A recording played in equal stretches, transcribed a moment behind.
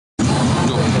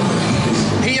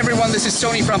everyone, this is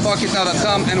Tony from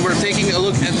PocketNow.com, and we're taking a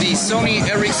look at the Sony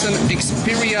Ericsson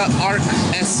Xperia Arc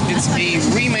S. It's a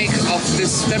remake of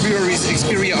this February's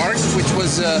Xperia Arc, which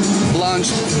was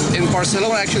launched in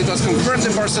Barcelona. Actually, it was confirmed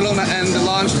in Barcelona and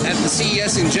launched at the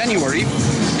CES in January.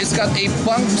 It's got a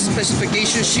bunk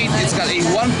specification sheet. It's got a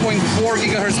 1.4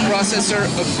 GHz processor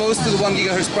opposed to the 1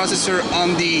 GHz processor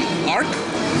on the Arc.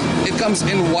 It comes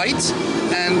in white,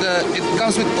 and it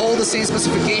comes with all the same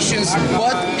specifications,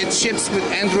 but it ships with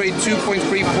Android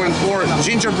 2.3.4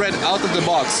 Gingerbread out of the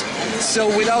box. So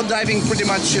without diving pretty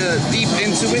much deep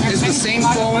into it, it's the same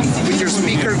phone with your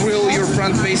speaker grill, your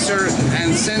front facer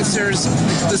and sensors,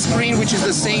 the screen which is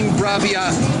the same Bravia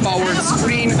powered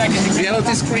screen,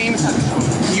 reality screen,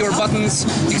 your buttons,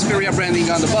 Xperia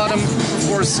branding on the bottom. Of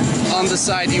course, on the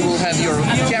side you will have your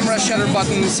camera shutter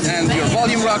buttons and your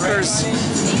volume rockers.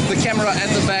 The camera at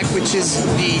the back, which is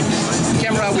the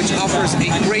camera which offers a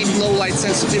great low light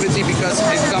sensitivity because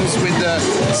it comes with the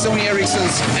Sony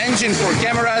Ericsson's engine for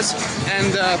cameras,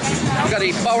 and got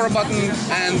a power button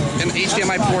and an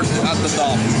HDMI port at the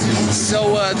top.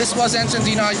 So this was Anton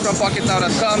Dinaj from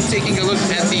PocketNow.com taking a look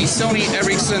at the Sony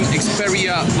Ericsson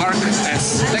Xperia Arc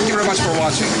S. Thank you very much for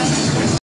watching.